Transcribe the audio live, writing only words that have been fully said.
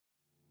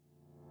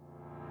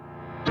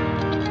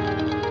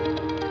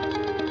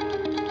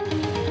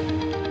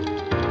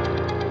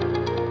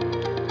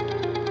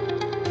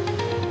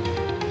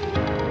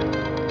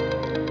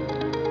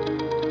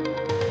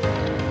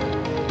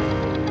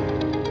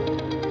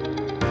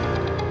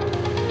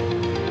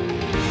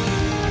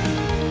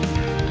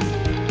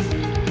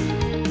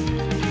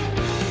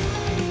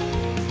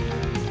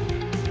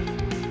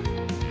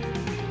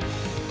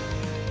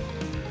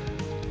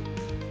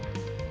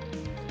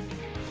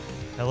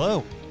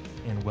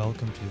and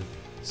welcome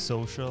to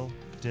Social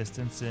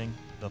Distancing,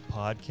 the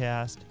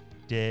podcast,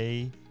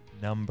 day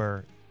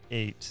number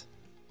 8.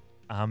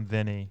 I'm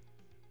Vinny.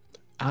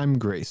 I'm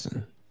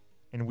Grayson.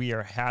 And we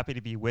are happy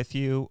to be with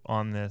you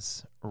on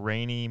this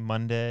rainy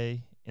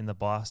Monday in the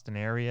Boston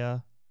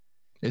area.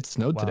 It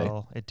snowed today.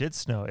 Well, it did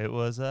snow. It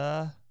was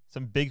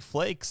some big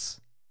flakes.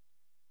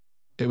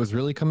 It was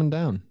really coming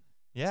down.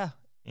 Yeah,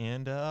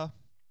 and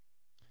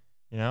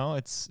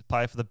it's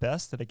probably for the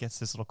best that it gets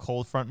this little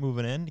cold front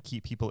moving in to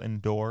keep people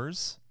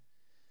indoors.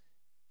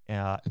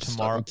 It's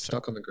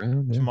stuck on the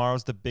ground. Yeah.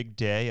 Tomorrow's the big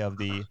day of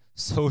the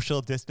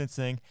social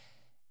distancing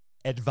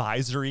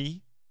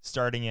advisory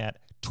starting at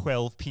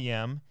 12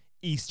 p.m.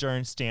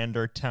 Eastern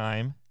Standard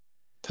Time.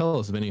 Tell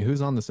us, Vinny,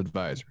 who's on this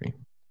advisory?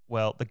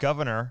 Well, the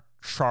governor,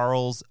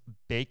 Charles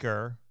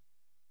Baker,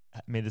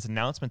 made this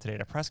announcement today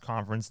at a press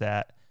conference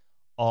that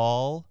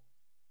all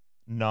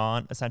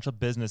non-essential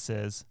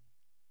businesses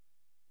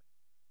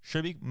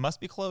should be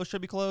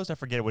closed. I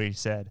forget what he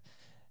said.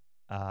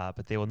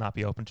 But they will not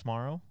be open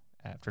tomorrow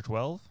after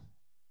 12.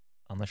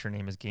 Unless your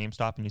name is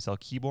GameStop and you sell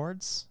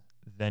keyboards,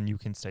 then you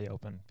can stay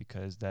open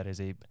because that is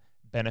a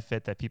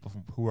benefit that people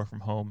who are from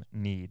home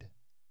need.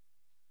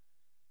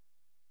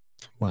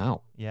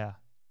 Wow. Yeah.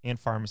 And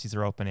pharmacies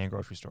are open and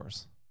grocery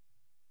stores.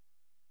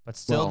 But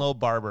still no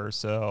barbers,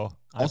 so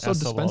also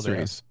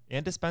dispensaries.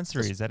 And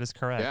dispensaries, that is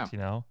correct,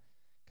 Yeah.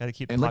 Got to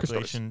keep and the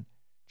population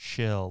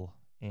chill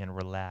and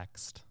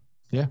relaxed.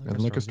 Yeah, and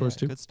liquor stores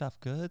too. Good stuff.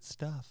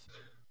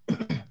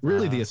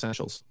 Really the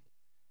essentials.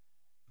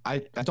 I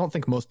don't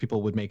think most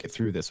people would make it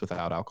through this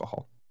without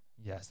alcohol.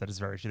 Yes, that is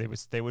very true.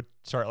 They would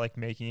start like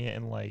making it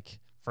and like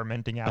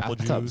fermenting apple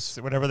Bathtubs.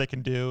 juice, whatever they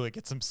can do. Like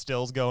get some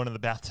stills going in the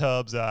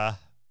bathtubs.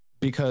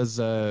 Because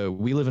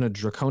we live in a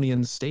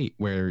draconian state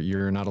where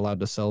you're not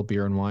allowed to sell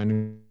beer and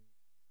wine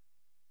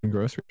in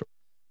grocery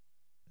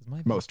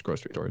stores. Most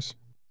grocery stores.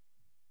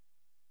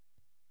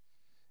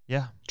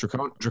 Yeah.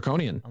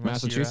 Draconian,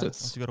 Unless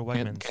Massachusetts. you go to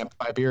Wegmans. Can't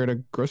buy beer at a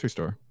grocery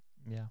store.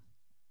 Yeah.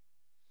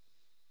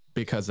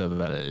 Because of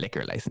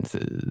liquor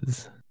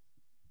licenses.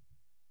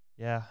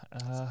 Yeah.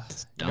 I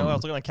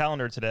was looking at the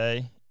calendar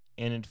today,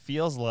 and it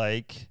feels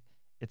like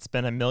it's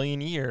been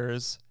 1,000,000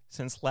 years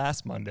since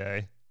last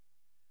Monday.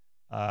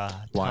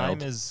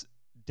 Time is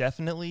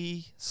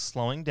definitely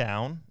slowing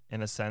down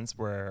in a sense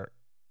where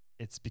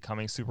it's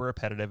becoming super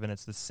repetitive and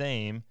it's the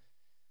same.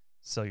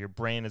 So your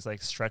brain is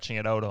like stretching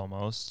it out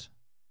almost.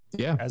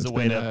 Yeah.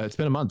 It's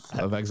been a month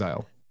of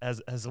exile.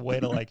 As a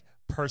way to like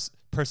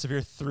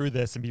persevere through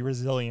this and be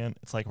resilient.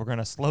 It's like we're going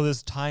to slow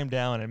this time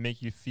down and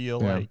make you feel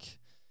like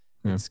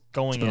it's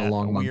going at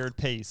a weird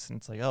pace. And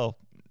it's like, oh,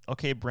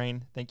 okay,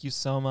 brain, thank you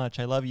so much.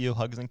 I love you.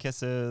 Hugs and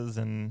kisses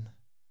and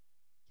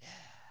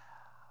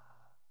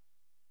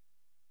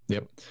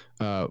Yep.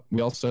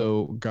 We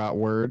also got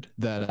word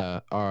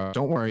that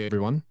don't worry,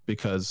 everyone,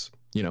 because,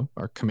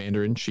 our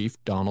commander-in-chief,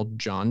 Donald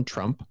John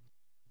Trump,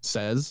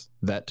 says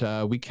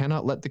that we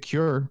cannot let the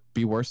cure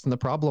be worse than the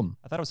problem.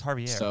 I thought it was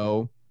Javier.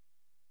 So,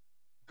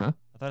 I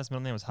thought his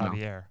middle name was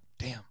Javier.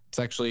 No. Damn. It's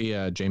actually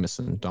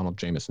Donald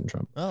Jameson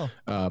Trump. Oh.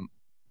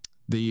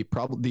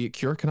 The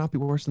cure cannot be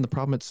worse than the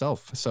problem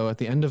itself. So at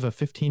the end of a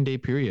 15-day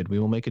period, we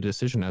will make a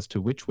decision as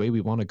to which way we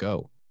want to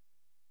go.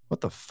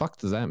 What the fuck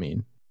does that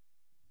mean?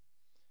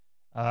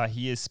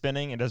 He is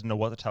spinning and doesn't know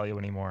what to tell you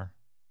anymore.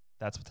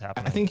 That's what's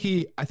happening.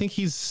 I think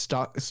he's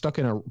stuck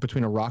in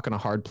between a rock and a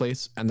hard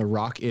place, and the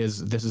rock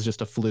is this is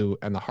just a flu,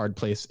 and the hard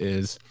place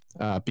is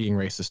being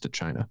racist to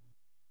China.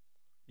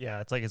 Yeah,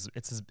 it's like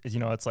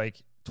it's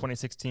like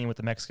 2016 with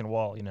the Mexican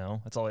wall.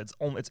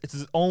 It's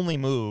his only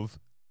move.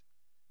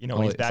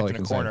 When he's backed in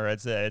a corner,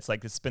 it's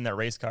like to spin that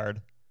race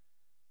card,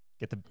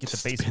 get the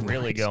base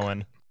really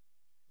going.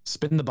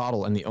 Spin the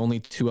bottle, and the only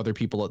two other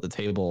people at the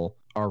table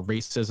are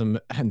racism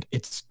and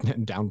it's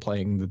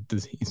downplaying the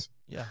disease.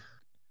 Yeah.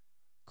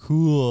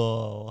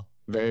 Cool.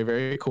 Very,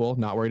 very cool.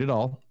 Not worried at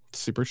all.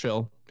 Super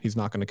chill. He's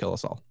not going to kill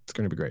us all. It's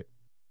going to be great.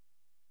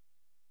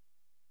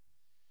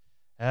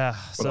 Yeah.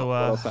 So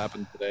what else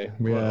happened today?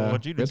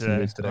 What'd you do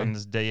today on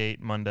this day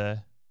 8 Monday?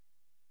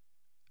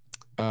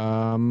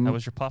 How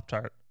was your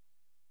Pop-Tart?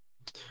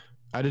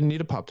 I didn't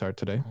eat a Pop-Tart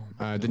today.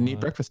 I didn't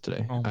eat breakfast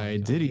today. I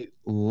did eat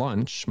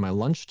lunch. My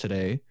lunch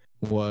today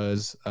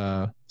was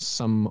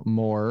some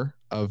more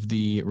of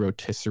the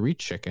rotisserie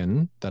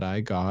chicken that I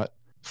got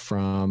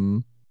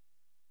from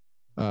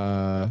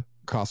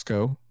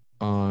Costco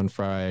on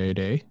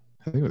Friday.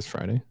 I think it was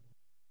Friday.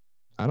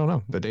 I don't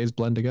know. The days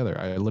blend together.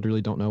 I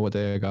literally don't know what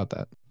day I got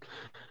that.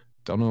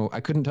 Don't know. I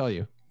couldn't tell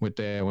you what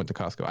day I went to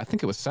Costco. I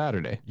think it was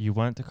Saturday. You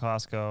went to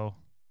Costco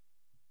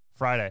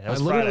Friday. It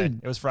was Friday.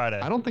 It was Friday.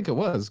 I don't think it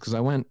was because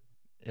I went.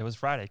 It was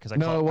Friday because I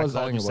called you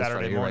Saturday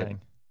Friday morning.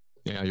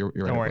 Right. Yeah, you're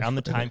right. Don't worry. I'm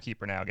the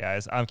timekeeper now,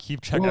 guys. I'm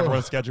keep checking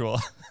everyone's schedule.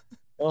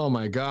 Oh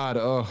my God.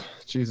 Oh,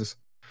 Jesus.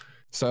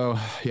 So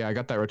yeah, I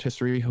got that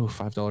rotisserie,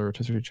 $5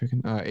 rotisserie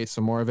chicken. Ate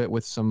some more of it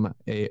with some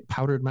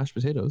powdered mashed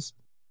potatoes.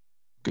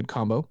 Good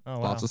combo. Oh,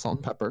 wow. Lots of salt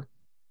and pepper.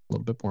 A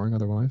little bit boring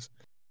otherwise.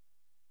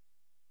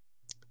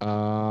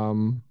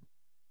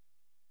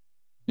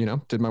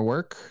 Did my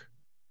work.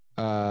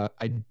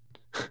 I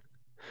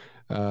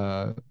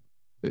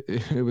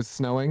It was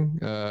snowing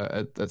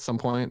at some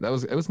point. It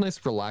was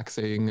nice,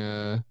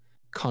 relaxing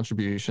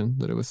contribution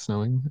that it was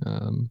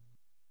snowing.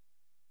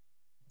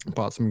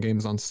 Bought some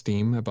games on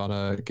Steam. I bought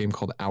a game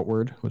called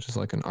Outward, which is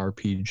like an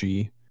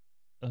RPG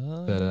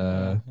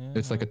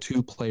it's like a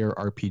 2-player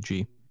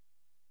RPG.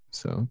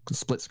 So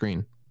split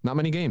screen. Not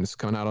many games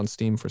coming out on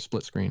Steam for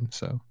split screen,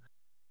 so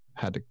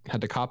had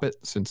to cop it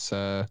since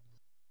I'm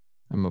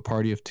a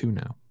party of 2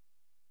 now.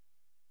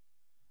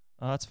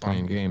 Oh, that's fun.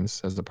 Playing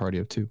games as a party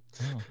of 2.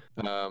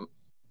 Oh.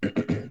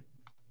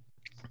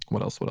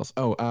 What else?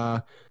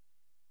 Oh,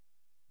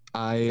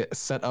 I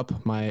set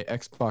up my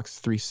Xbox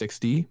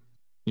 360,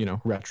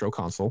 retro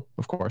console,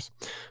 of course.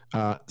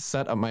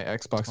 Set up my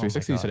Xbox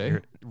 360 today.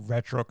 Your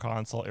retro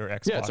console or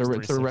Xbox? Yeah, it's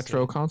a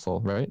retro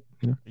console, right?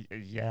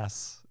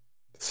 Yes.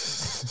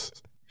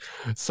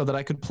 So that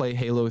I could play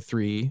Halo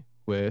 3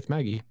 with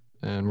Maggie,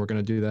 and we're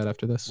gonna do that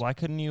after this. Why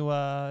couldn't you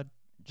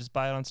just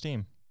buy it on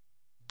Steam?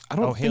 I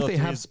don't think they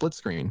have split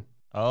screen.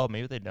 Oh,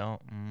 maybe they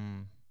don't.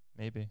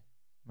 Maybe.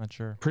 Not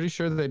sure. Pretty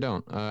sure that they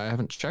don't. I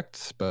haven't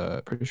checked,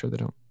 but pretty sure they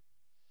don't.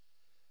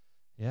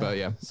 Yeah. But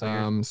yeah. So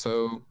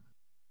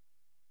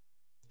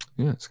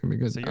yeah, it's gonna be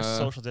good. So your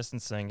social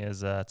distancing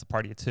is it's a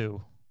party of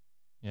 2.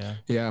 Yeah.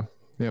 Yeah.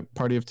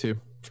 Party of 2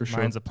 for sure.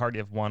 Mine's a party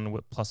of 1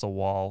 plus a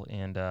wall,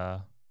 and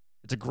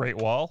it's a great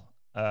wall.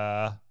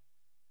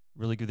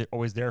 Really good. They're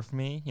always there for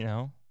me.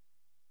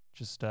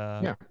 Just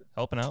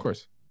helping out. Of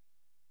course.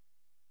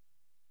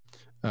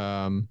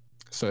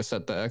 So I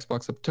set the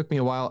Xbox up. It took me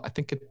a while. I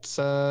think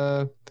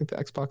the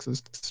Xbox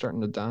is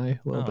starting to die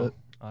a little bit.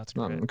 Oh, that's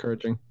not great.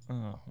 encouraging.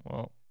 Oh,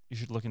 well, you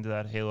should look into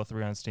that Halo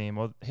 3 on Steam.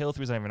 Well, Halo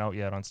 3 is not even out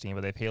yet on Steam,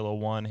 but they have Halo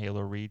 1,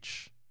 Halo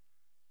Reach.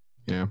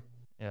 Yeah.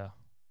 Yeah.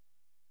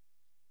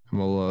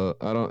 Well,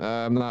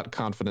 I'm not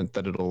confident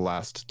that it'll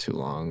last too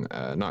long.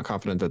 Not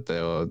confident that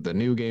the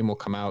new game will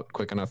come out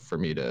quick enough for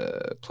me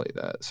to play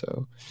that.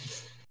 So,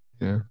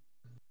 yeah.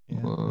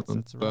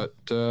 That's but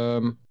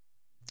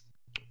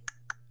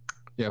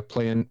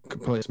play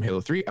some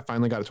Halo 3. I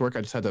finally got it to work.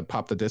 I just had to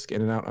pop the disc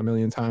in and out a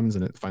million times,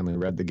 and it finally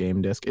read the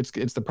game disc.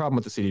 It's the problem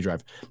with the CD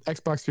drive.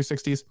 Xbox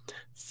 360s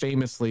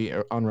famously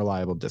are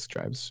unreliable disc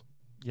drives.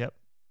 Yep.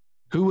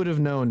 Who would have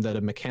known that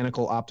a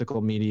mechanical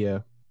optical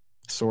media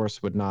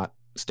source would not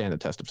stand the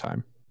test of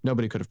time?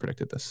 Nobody could have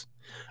predicted this.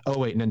 Oh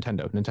wait,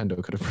 Nintendo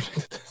could have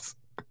predicted this.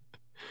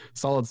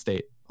 Solid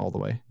state all the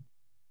way.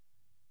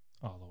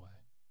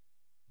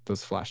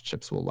 Those flash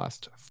chips will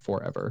last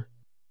forever.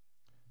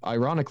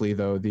 Ironically,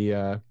 though,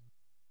 the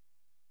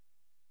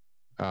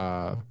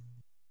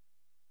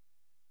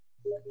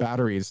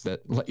batteries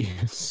that let you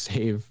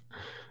save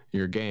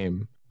your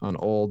game on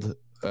old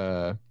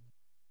the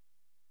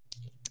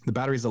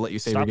batteries that let you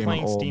save Stop your game on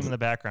old. Stop playing Steam in the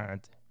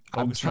background.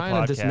 I'm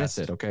trying to dismiss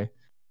it, okay?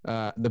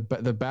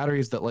 The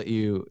batteries that let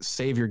you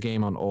save your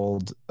game on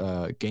old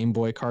Game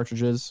Boy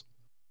cartridges,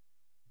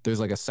 there's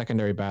like a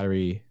secondary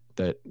battery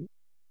that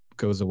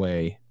goes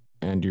away,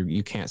 and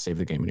you can't save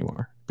the game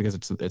anymore because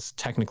it's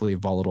technically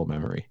volatile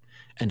memory.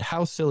 And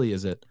how silly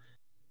is it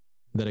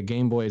that a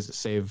Game Boy's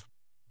save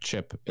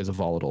chip is a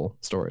volatile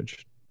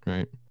storage,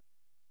 right?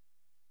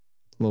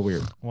 A little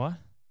weird. What?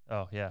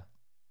 Oh yeah.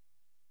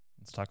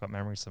 Let's talk about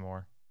memory some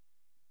more.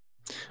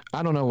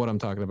 I don't know what I'm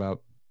talking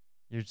about.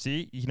 You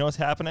know what's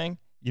happening?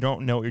 You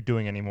don't know what you're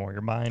doing anymore.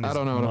 Your mind is I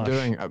don't know what I'm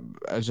doing.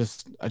 I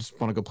just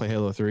want to go play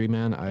Halo 3,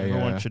 man.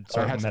 Everyone should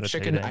start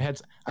meditating.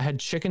 I had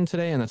chicken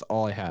today, and that's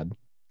all I had.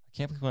 I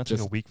can't believe it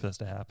took a week for this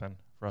to happen,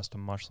 for us to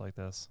mush like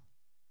this.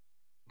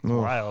 It's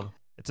wild.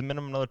 It's a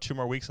minimum another 2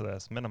 more weeks of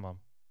this, minimum.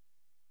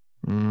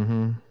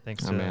 Mm-hmm.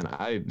 Thanks to man,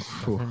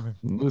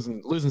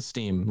 losing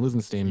steam.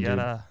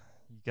 You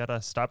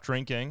gotta stop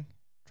drinking,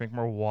 drink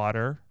more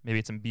water,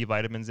 maybe some B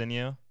vitamins in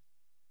you.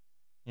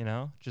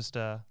 Just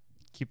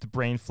keep the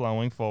brain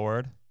flowing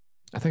forward.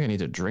 I think I need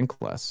to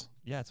drink less.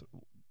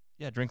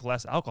 Drink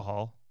less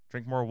alcohol,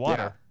 drink more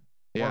water.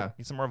 Yeah.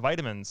 Eat some more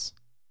vitamins.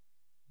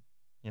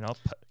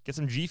 Get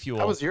some G Fuel.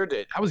 How was your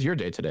day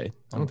today?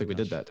 I don't think we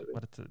did that today.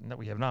 No,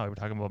 we have not. We were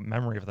talking about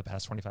memory for the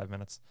past 25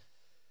 minutes.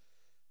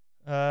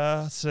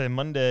 Let's say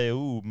Monday.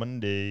 Ooh,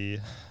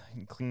 Monday.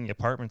 Cleaning the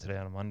apartment today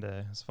on a Monday.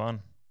 It was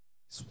fun.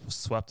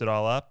 Swept it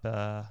all up.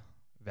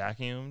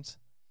 Vacuumed.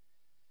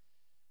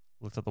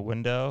 Looked out the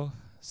window.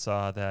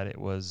 Saw that it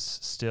was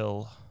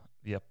still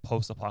the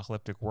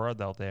post-apocalyptic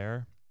world out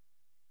there.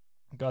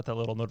 Got that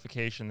little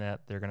notification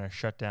that they're going to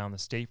shut down the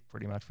state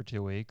pretty much for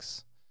 2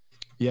 weeks.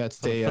 Yeah, it's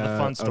for the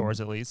fun stores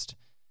at least.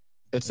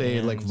 It's a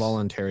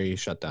voluntary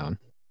shutdown.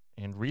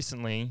 And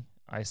recently,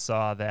 I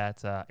saw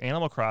that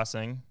Animal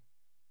Crossing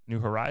New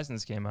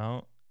Horizons came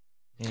out.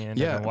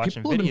 And I've been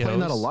watching people have been playing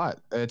that a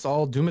lot. It's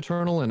all Doom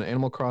Eternal and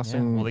Animal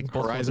Crossing. Well, they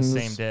both Horizons the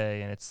same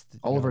day, and it's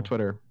all over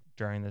Twitter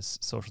during this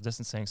social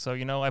distancing. So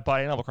I bought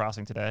Animal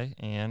Crossing today,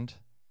 and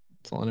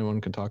that's all anyone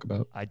can talk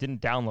about. I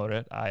didn't download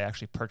it. I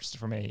actually purchased it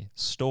from a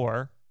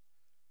store.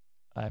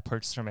 I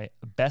purchased from a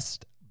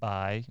Best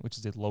Buy, which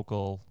is a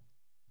local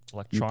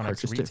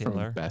electronics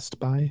retailer. It from Best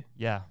Buy?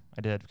 Yeah,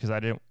 I did because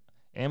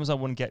Amazon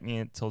wouldn't get me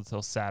until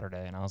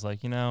Saturday, and I was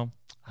like, I don't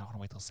want to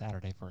wait till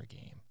Saturday for a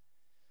game.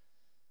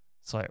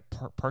 So I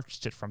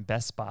purchased it from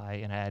Best Buy,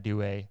 and I had to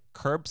do a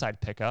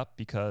curbside pickup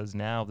because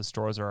now the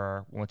stores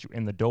are once you're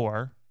in the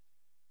door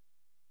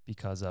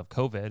because of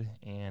COVID.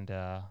 And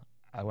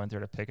I went there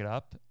to pick it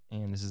up,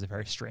 and this is a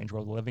very strange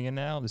world living in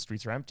now. The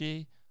streets are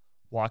empty.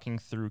 Walking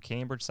through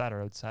Cambridge side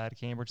or outside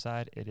Cambridge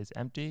side, it is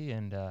empty,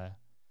 and I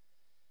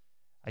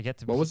get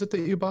to. What was it that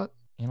you bought?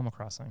 Animal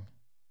Crossing.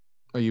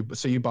 Oh, you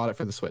bought it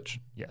for the Switch?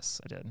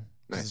 Yes, I did.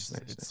 Nice.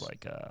 It's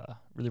like a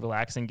really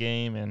relaxing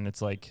game, and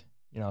it's like,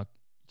 you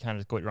kind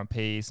of go at your own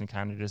pace and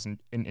kind of just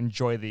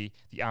enjoy the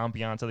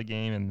ambiance of the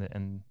game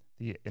and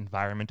the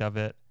environment of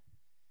it.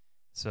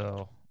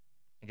 So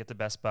I get to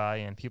Best Buy,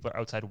 and people are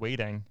outside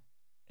waiting,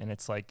 and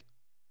it's like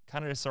it's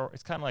kind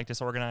of like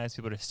disorganized.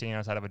 People are just standing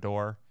outside of a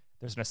door.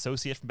 There's an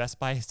associate from Best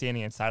Buy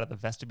standing inside of the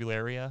vestibule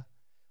area,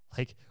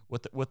 like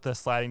with the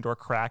sliding door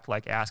cracked,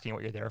 like asking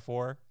what you're there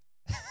for.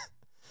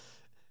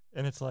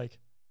 And it's like,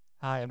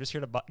 hi, I'm just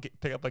here to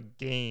pick up a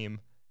game.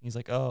 And he's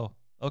like, oh,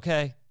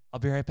 okay,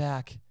 I'll be right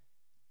back.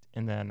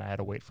 And then I had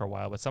to wait for a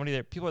while.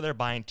 But people are there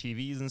buying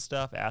TVs and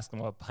stuff, asking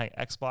them about buying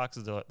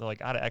Xboxes. They're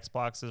like out of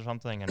Xboxes or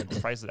something, and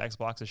the price of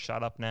Xbox is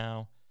shot up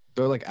now.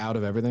 They're like out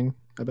of everything,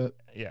 I bet.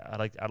 Yeah,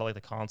 out of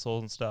the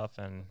consoles and stuff,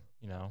 and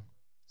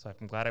so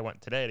I'm glad I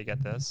went today to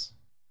get this.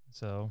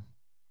 So,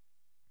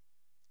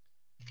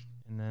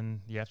 and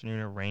then the afternoon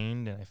it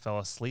rained, and I fell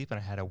asleep, and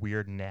I had a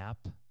weird nap.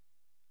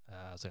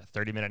 It was like a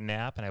 30-minute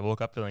nap, and I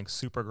woke up feeling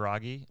super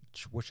groggy,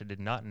 which I did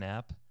not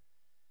nap.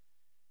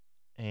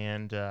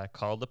 And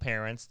called the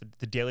parents.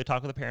 The daily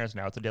talk with the parents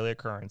now. It's a daily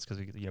occurrence because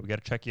we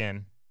got to check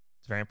in.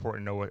 It's very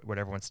important to know what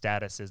everyone's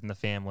status is in the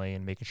family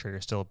and making sure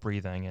you're still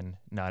breathing and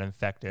not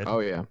infected. Oh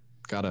yeah,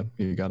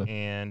 you gotta.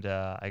 And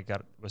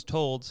was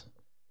told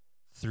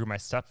through my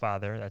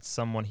stepfather that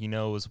someone he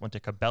knows went to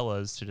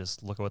Cabela's to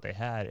just look at what they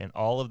had, and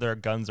all of their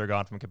guns are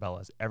gone from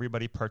Cabela's.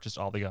 Everybody purchased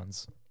all the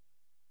guns.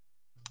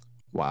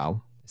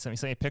 Wow.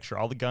 Sent me a picture.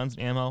 All the guns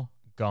and ammo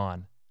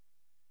gone.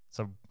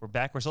 So we're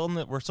back. We're still in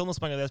the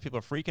swing of this. People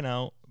are freaking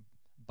out,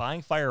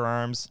 buying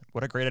firearms.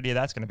 What a great idea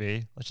that's going to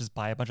be. Let's just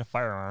buy a bunch of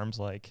firearms.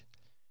 Like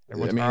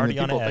everyone's already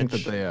on edge. People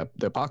think that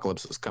the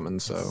apocalypse is coming.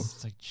 So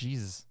it's like,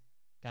 Jesus,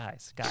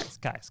 guys,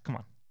 come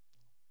on.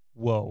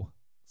 Whoa,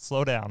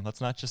 slow down. Let's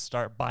not just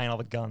start buying all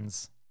the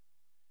guns.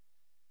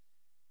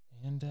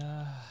 And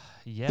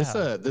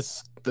yeah,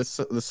 this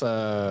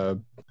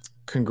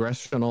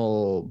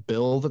congressional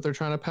bill that they're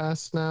trying to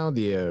pass now,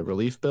 the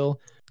relief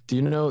bill. Do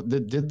you know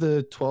did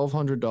the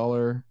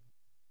 $1,200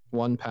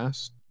 one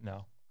pass?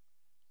 No,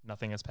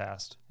 nothing has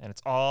passed, and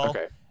it's all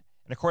okay.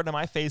 And according to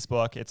my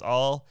Facebook, it's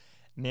all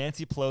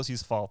Nancy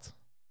Pelosi's fault.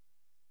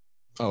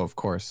 Oh, of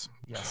course.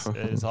 Yes, it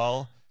is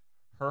all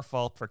her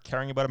fault for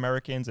caring about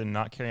Americans and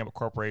not caring about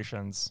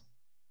corporations.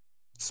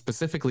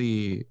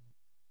 Specifically,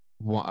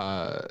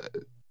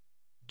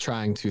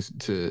 trying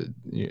to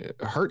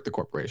hurt the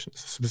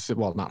corporations.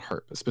 Well, not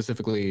hurt, but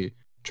specifically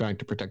trying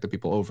to protect the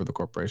people over the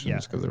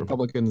corporations, because the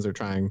Republicans are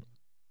trying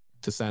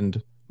to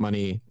send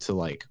money to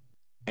like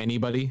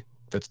anybody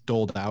that's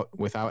doled out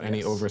without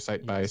any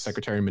oversight by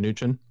Secretary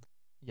Mnuchin.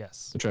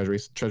 Yes. The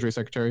Treasury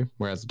Secretary,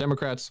 whereas the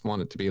Democrats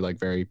want it to be like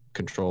very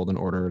controlled and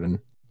ordered, and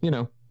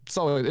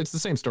so it's the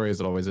same story as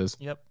it always is.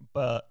 Yep,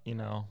 but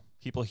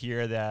people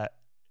hear that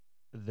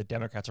the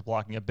Democrats are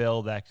blocking a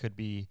bill that could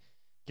be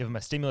give them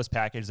a stimulus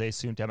package. They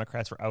assume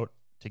Democrats were out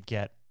to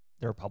get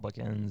the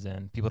Republicans,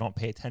 and people don't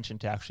pay attention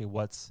to actually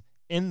what's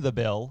in the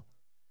bill.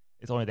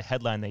 It's only the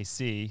headline they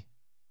see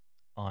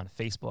on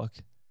Facebook,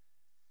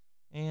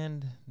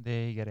 and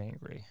they get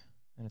angry.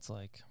 And it's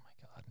like, oh my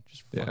God,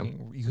 just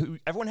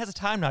fucking, everyone has a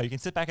time now. You can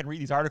sit back and read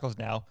these articles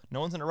now. No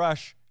one's in a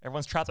rush.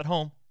 Everyone's trapped at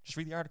home. Just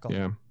read the article.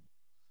 Yeah.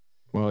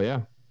 Well,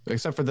 yeah.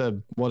 Except for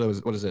what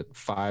is it?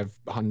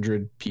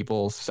 500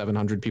 people,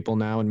 700 people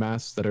now in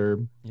mass that are,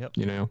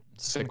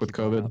 sick with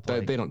COVID.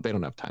 They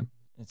don't have time.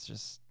 It's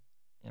just,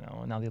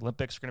 now the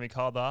Olympics are going to be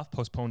called off,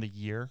 postponed a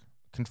year.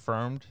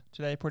 Confirmed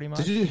today, pretty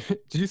much. Did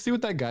you see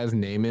what that guy's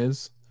name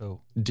is?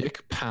 Oh,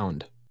 Dick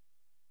Pound.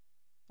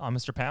 Oh,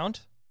 Mr. Pound?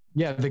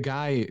 Yeah, the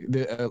guy,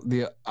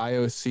 the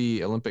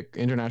IOC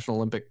International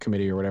Olympic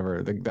Committee or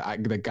whatever. The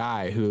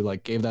guy who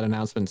like gave that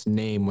announcement's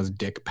name was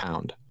Dick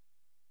Pound.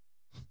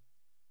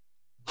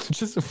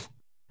 Just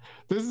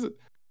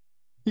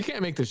you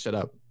can't make this shit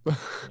up.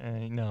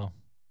 No.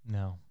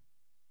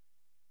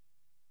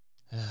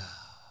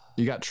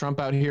 You got Trump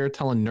out here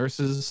telling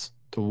nurses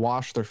to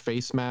wash their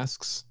face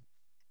masks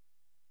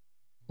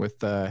with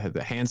the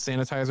hand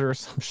sanitizer or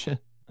some shit.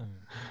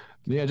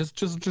 Yeah,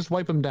 just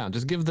wipe them down.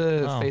 Just give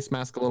the face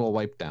mask a little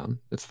wipe down.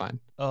 It's fine.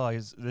 Oh,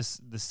 the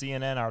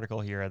CNN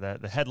article here,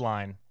 the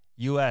headline,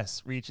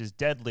 U.S. reaches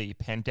deadly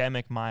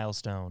pandemic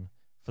milestone.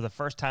 For the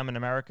first time in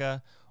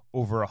America,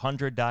 over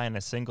 100 die in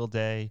a single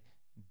day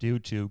due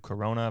to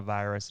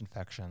coronavirus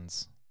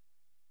infections.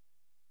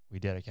 We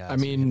did it, guys. I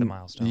mean, we hit the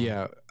milestone.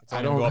 Yeah,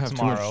 I don't have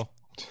tomorrow.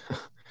 Too much.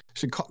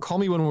 Should call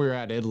me when we're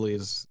at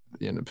Italy's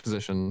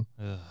position.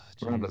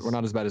 We're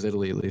not as bad as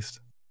Italy, at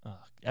least.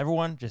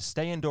 Everyone, just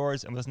stay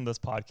indoors and listen to this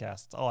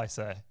podcast. That's all I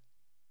say.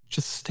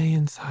 Just stay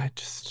inside.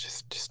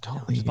 Just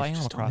don't leave. Just buy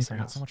Animal Just don't leave your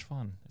Crossing. It's so house. much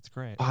fun. It's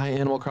great. Buy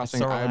Animal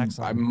Crossing. so I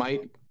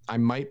relaxing.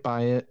 might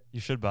buy it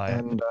You should buy it.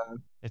 and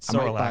It's I so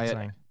might buy it.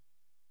 relaxing.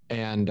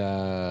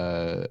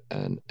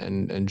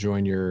 and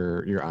join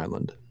your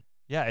island.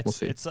 Yeah, We'll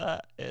see.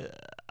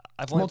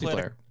 I've only played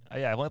Multiplayer.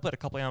 I've only played a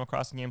couple Animal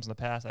Crossing games in the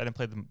past. I didn't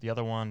play the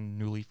other one,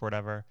 New Leaf or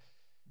whatever.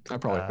 I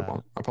probably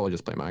won't. I'll probably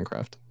just play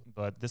Minecraft.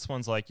 But this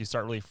one's like you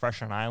start really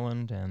fresh on an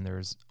island, and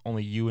there's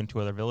only you and 2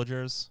 other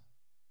villagers.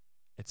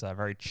 It's a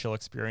very chill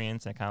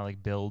experience, and it kind of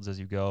like builds as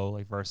you go,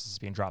 like versus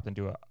being dropped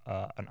into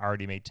an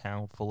already made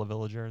town full of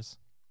villagers.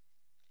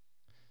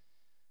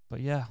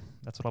 But yeah,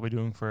 that's what I'll be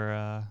doing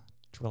for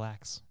to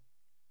relax.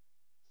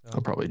 So,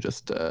 I'll probably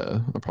just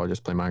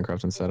play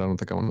Minecraft instead. I don't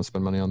think I want to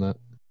spend money on that.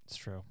 it's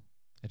true.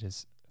 It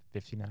is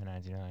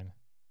 $59.99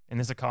 in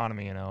this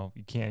economy.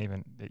 You can't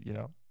even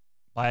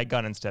buy a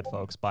gun instead,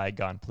 folks. Buy a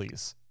gun,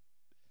 please.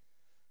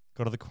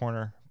 Go to the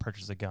corner,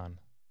 purchase a gun.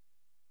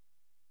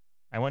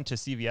 I went to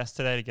CVS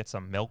today to get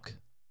some milk,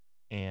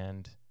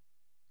 and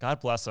God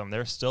bless them,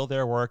 they're still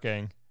there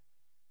working.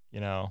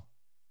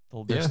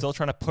 They're still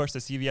trying to push the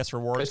CVS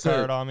rewards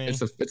card on me.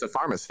 It's a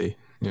pharmacy.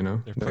 They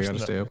got to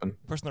stay open.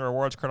 Pushing the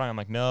rewards card on me. I'm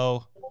like,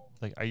 no.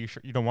 Like, are you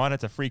sure you don't want it?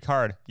 It's a free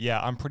card.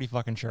 Yeah, I'm pretty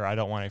fucking sure I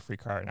don't want a free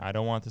card. I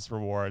don't want this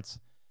rewards.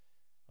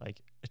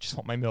 Like, I just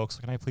want my milk.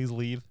 So can I please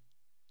leave?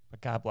 But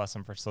God bless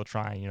them for still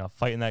trying.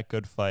 Fighting that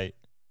good fight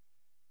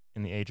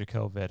in the age of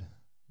COVID,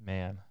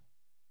 man.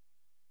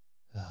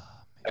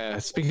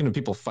 Speaking of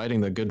people fighting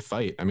the good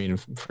fight, I mean,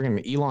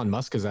 freaking Elon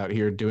Musk is out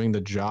here doing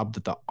the job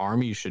that the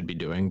army should be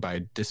doing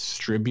by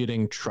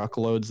distributing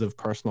truckloads of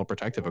personal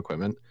protective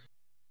equipment,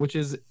 which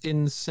is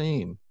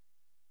insane.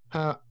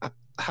 How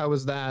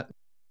is that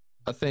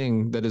a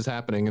thing that is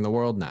happening in the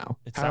world now?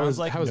 It sounds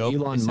like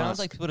Elon Musk?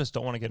 Like people just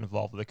don't want to get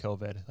involved with the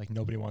COVID. Like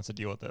nobody wants to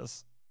deal with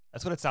this.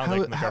 That's what it sounds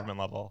like from the government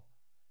level.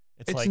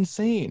 It's like,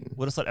 insane.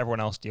 We'll just let everyone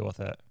else deal with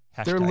it.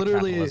 They're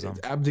literally capitalism.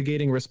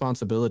 abdicating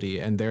responsibility,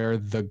 and they're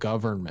the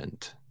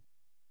government.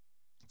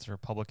 It's a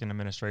Republican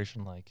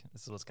administration. Like,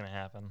 this is what's going to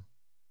happen.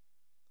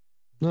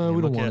 No,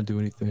 we don't want to do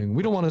anything.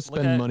 We don't want to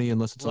spend money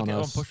unless it's on us. Look at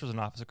when Bush was in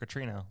office with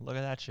Katrina. Look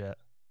at that shit.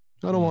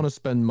 I don't want to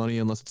spend money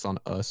unless it's on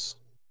us.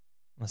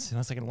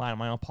 Unless I can line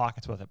my own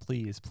pockets with it,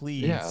 please.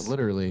 Yeah,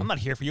 literally. I'm not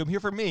here for you. I'm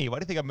here for me. Why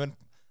do you think Why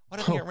do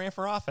you think I ran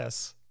for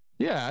office?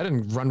 Yeah, I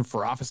didn't run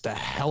for office to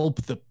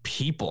help the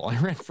people. I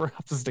ran for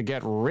office to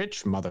get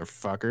rich,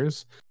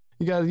 motherfuckers.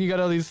 You got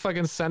all these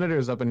fucking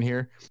senators up in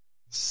here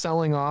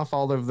selling off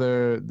all of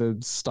the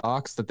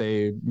stocks that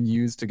they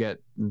use to get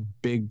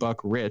big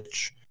buck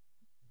rich,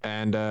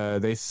 and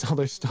they sell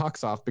their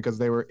stocks off because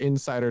they were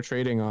insider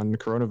trading on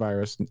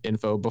coronavirus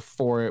info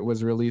before it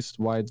was released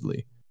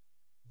widely.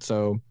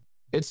 So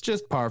it's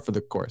just par for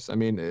the course. I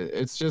mean,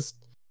 this is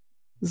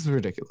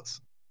ridiculous.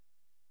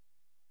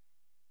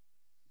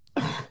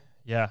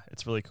 Yeah,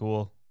 it's really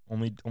cool.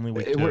 Only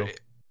week 2.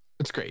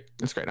 It's great.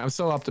 It's great. I'm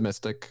so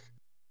optimistic.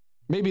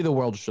 Maybe the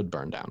world should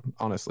burn down.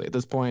 Honestly, at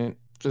this point,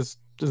 just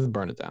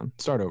burn it down.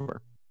 Start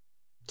over.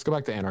 Let's go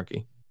back to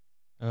anarchy.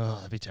 Oh,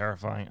 that'd be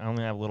terrifying. I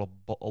only have a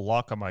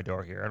lock on my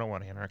door here. I don't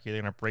want anarchy.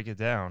 They're gonna break it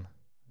down.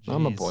 Jeez.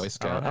 I'm a Boy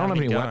Scout. I don't have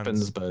any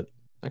weapons, but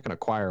I can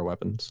acquire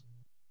weapons.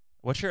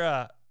 What's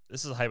your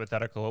this is a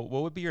hypothetical.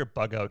 What would be your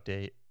bug out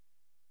date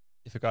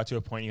if it got to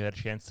a point you had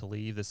a chance to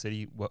leave the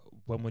city?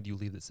 When would you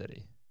leave the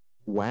city?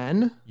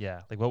 When?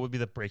 Yeah, like what would be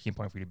the breaking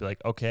point for you to be like,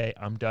 okay,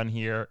 I'm done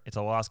here. It's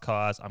a lost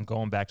cause. I'm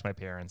going back to my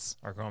parents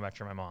or going back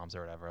to my mom's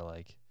or whatever.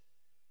 Like,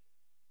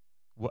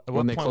 what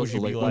point would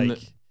you be like?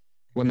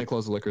 When they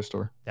close the liquor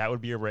store. That would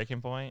be your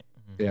breaking point?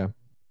 Mm-hmm. Yeah,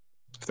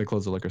 if they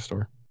close the liquor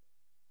store.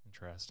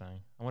 Interesting.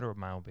 I wonder what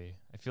mine will be.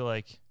 I feel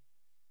like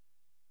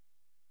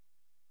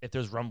if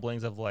there's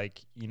rumblings of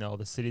like,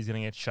 the city's going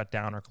to get shut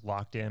down or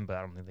locked in, but I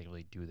don't think they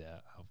really do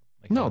that.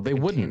 No, they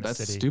wouldn't.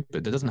 That's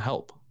stupid. That doesn't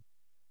help.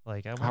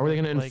 Like, how are they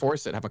going to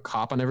enforce it? Have a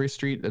cop on every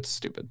street? That's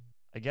stupid.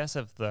 I guess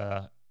if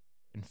the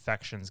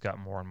infections got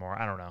more and more,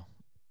 I don't know.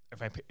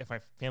 If my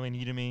family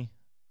needed me,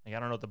 like I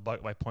don't know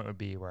what my point would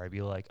be. Where I'd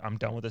be like, I'm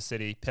done with the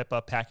city.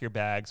 Pippa, pack your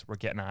bags. We're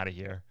getting out of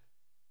here.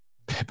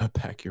 Pippa,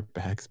 pack your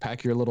bags.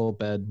 Pack your little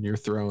bed, your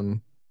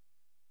throne.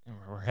 And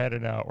we're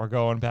heading out. We're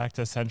going back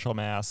to Central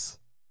Mass.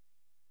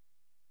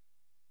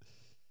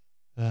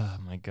 Oh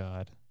my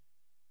God.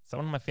 Some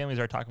of my families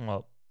are talking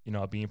about,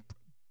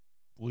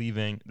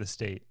 leaving the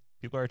state.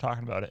 People are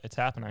talking about it. It's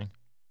happening.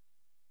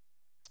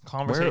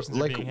 Conversations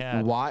are being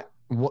had. Why?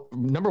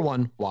 Number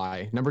one,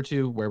 why? Number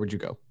two, where would you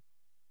go?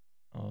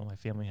 Oh, my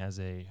family has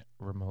a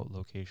remote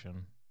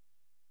location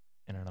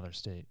in another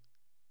state.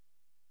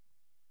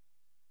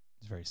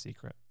 It's very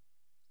secret.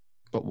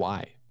 But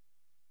why?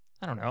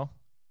 I don't know.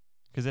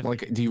 Because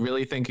do you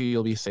really think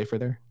you'll be safer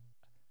there?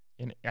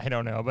 I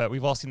don't know, but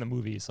we've all seen the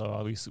movie,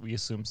 so we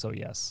assume so.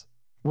 Yes.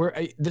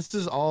 This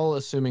is all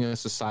assuming a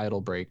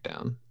societal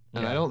breakdown.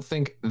 And I don't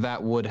think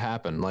that would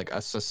happen. Like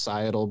a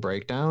societal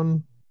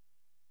breakdown.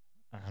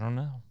 I don't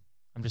know.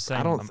 I'm just saying.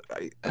 I don't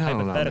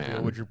know, man.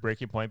 What would your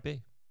breaking point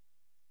be?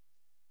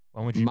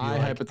 When would you My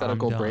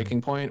hypothetical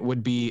breaking point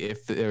would be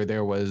if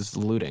there was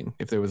looting.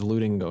 If there was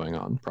looting going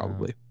on,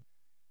 probably.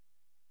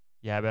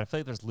 Yeah, but I feel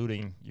like there's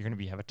looting. You're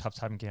gonna have a tough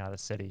time getting out of the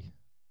city.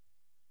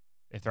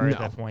 If they're at No,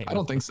 that point, I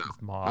don't think so.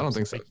 with mobs. I don't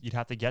think so. Like, you'd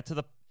have to get to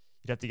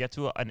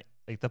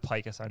the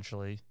Pike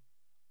essentially.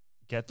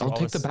 Get through I'll all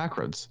take the this, back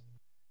roads.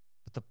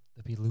 but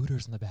there'd be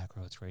looters in the back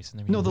roads, Grayson.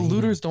 They'd be No, the waiting.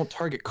 looters don't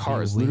target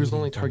cars. waiting Looters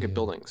only for target you.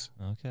 buildings.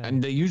 Okay.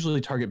 And they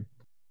usually target,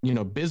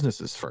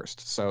 businesses first.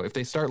 So if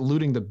they start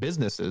looting the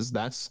businesses,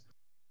 that's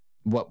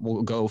what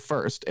will go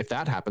first. If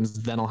that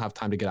happens, then I'll have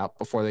time to get out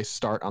before they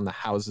start on the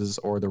houses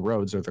or the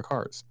roads or the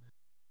cars.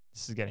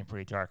 This is getting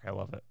pretty dark. I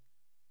love it.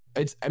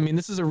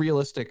 This is a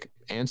realistic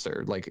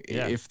answer. Like,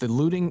 Yeah. if the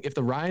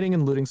rioting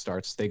and looting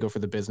starts, they go for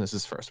the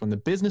businesses first. When the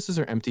businesses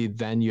are empty,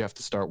 then you have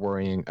to start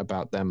worrying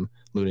about them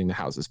looting the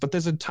houses. But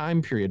there's a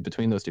time period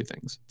between those two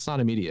things. It's not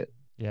immediate.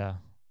 Yeah.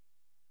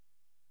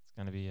 It's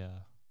gonna be.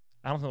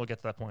 I don't think we'll get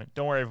to that point.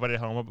 Don't worry, everybody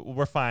at home.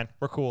 We're fine.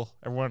 We're cool.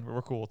 Everyone,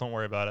 we're cool. Don't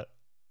worry about it.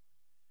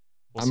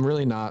 I'm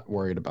really not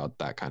worried about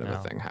that kind of No.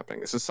 a thing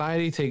happening.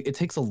 It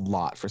takes a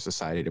lot for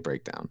society to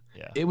break down.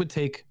 Yeah. It would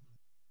take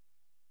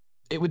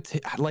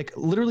like,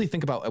 literally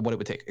think about what it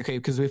would take. Okay,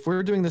 because if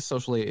we're doing this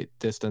socially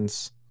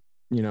distance,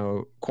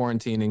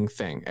 quarantining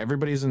thing,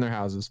 everybody's in their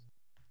houses.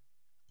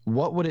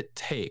 What would it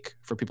take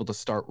for people to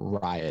start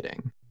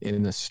rioting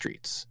in the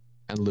streets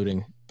and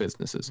looting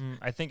businesses?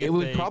 I think It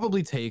would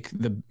probably take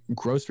the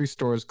grocery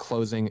stores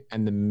closing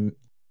and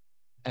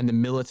the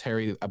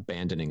military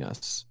abandoning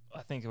us.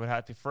 I think it would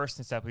have to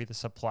first step would be the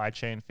supply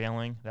chain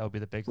failing. That would be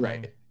the big thing.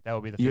 Right. That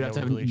would be the thing. You'd have to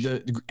have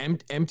the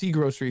empty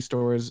grocery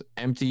stores,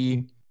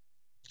 empty.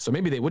 So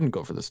maybe they wouldn't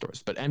go for the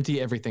stores, but empty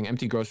everything,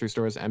 empty grocery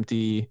stores,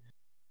 empty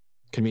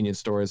convenience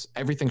stores,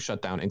 everything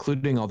shut down,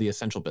 including all the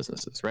essential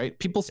businesses, right?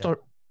 People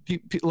start,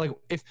 like,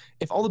 if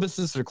all the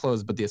businesses are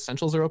closed, but the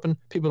essentials are open,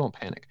 people don't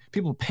panic.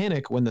 People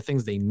panic when the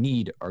things they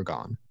need are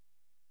gone.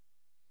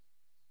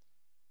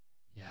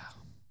 Yeah.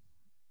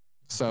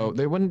 So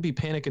there wouldn't be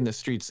panic in the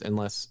streets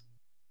unless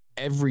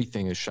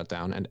everything is shut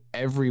down and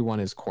everyone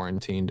is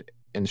quarantined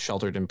and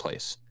sheltered in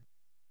place.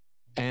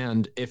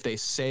 And if they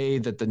say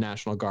that the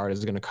National Guard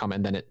is going to come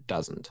and then it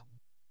doesn't.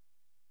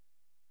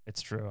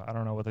 It's true. I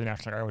don't know what the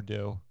National Guard would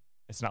do.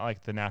 It's not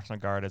like the National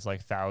Guard is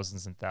like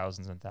thousands and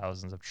thousands and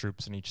thousands of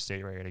troops in each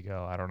state ready to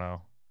go. I don't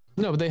know.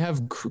 No, but they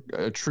have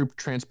troop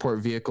transport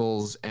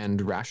vehicles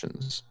and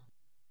rations.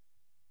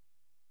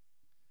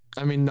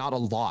 I mean, not a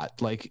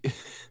lot. Like,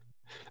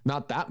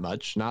 not that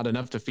much. Not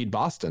enough to feed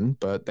Boston,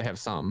 but they have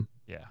some.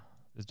 Yeah,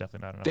 there's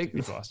definitely not enough to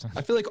feed Boston.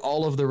 I feel like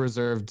all of the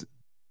reserved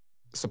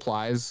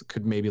supplies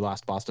could maybe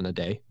last Boston a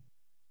day.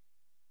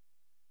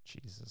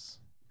 Jesus.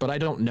 But I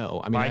don't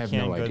know. I mean, I have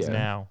no idea.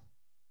 Now.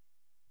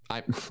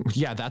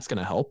 Yeah, that's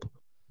gonna help.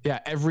 Yeah,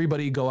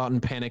 everybody go out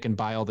and panic and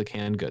buy all the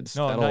canned goods.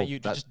 No, not you.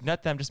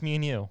 Not them. Just me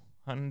and you.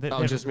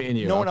 Just me and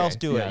you. No one else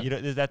do yeah.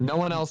 it. No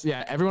one else.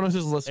 Yeah, everyone else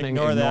who's listening.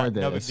 Ignore that.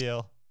 This. No big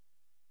deal.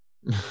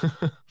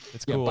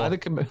 It's yeah, cool.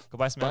 Go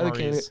buy some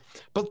MREs.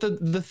 But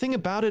the thing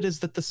about it is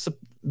that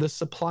the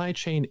supply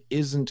chain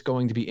isn't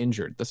going to be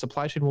injured. The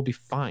supply chain will be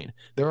fine.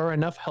 There are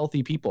enough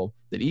healthy people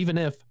that even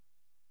if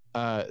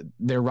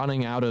they're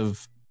running out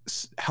of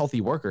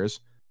healthy workers,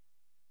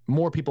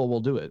 more people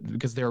will do it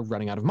because they're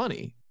running out of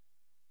money.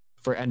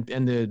 And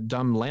the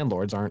dumb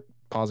landlords aren't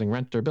pausing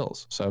rent or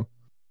bills. So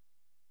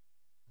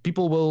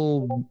people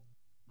will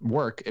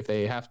work if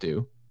they have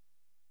to.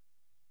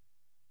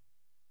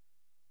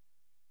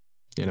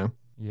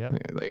 Yeah.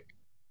 Like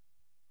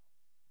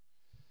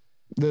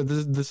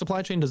the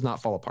supply chain does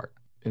not fall apart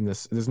in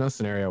this. There's no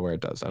scenario where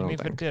it does. I don't think.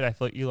 If it did, I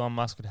feel like Elon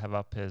Musk would have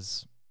up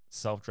his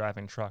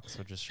self-driving trucks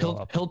would just show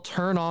up. He'll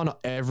turn on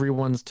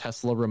everyone's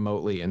Tesla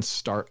remotely and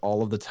start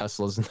all of the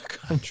Teslas in the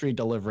country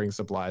delivering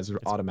supplies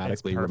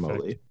automatically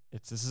remotely.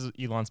 This is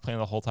Elon's plan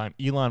the whole time.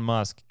 Elon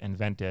Musk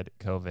invented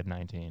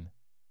COVID-19.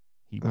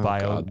 He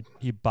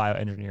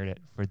bioengineered it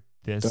for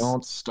this.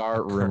 Don't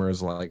start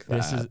rumors like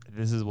that.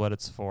 This is what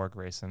it's for,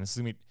 Grayson. This is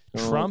gonna be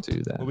Don't Trump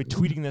do that. will be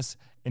tweeting this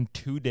in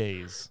 2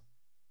 days.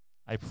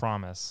 I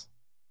promise.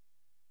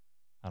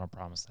 I don't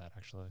promise that,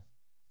 actually.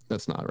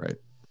 That's not right.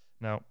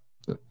 No.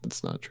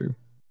 That's not true.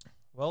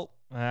 Well,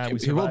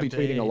 he will be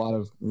tweeting a lot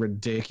of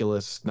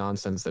ridiculous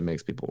nonsense that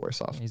makes people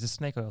worse off. He's a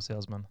snake oil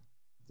salesman.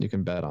 You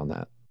can bet on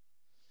that.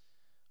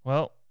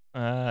 Well,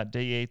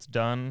 day 8's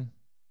done.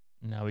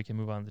 Now we can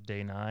move on to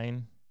day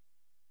 9,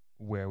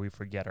 where we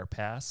forget our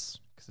past,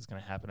 because it's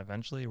going to happen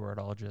eventually, where it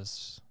all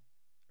just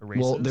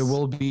erases. Well, there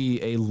will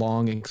be a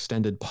long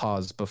extended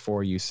pause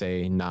before you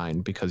say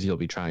 9, because you'll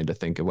be trying to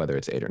think of whether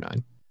it's 8 or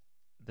 9.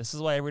 This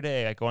is why every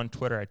day I go on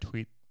Twitter, I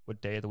tweet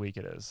what day of the week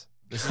it is.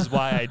 This is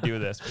why I do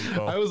this,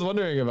 people. I was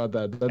wondering about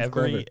that. That's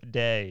every clever.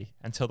 day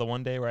until the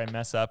one day where I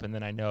mess up, and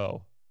then I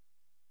know,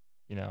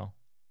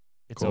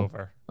 it's Cool.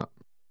 over. All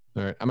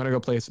right, I'm gonna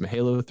go play some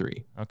Halo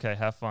 3. Okay,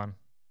 have fun.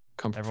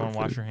 Comfort Everyone, food.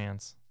 wash your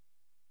hands.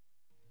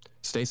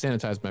 Stay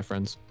sanitized, my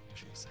friends.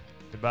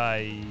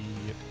 Goodbye.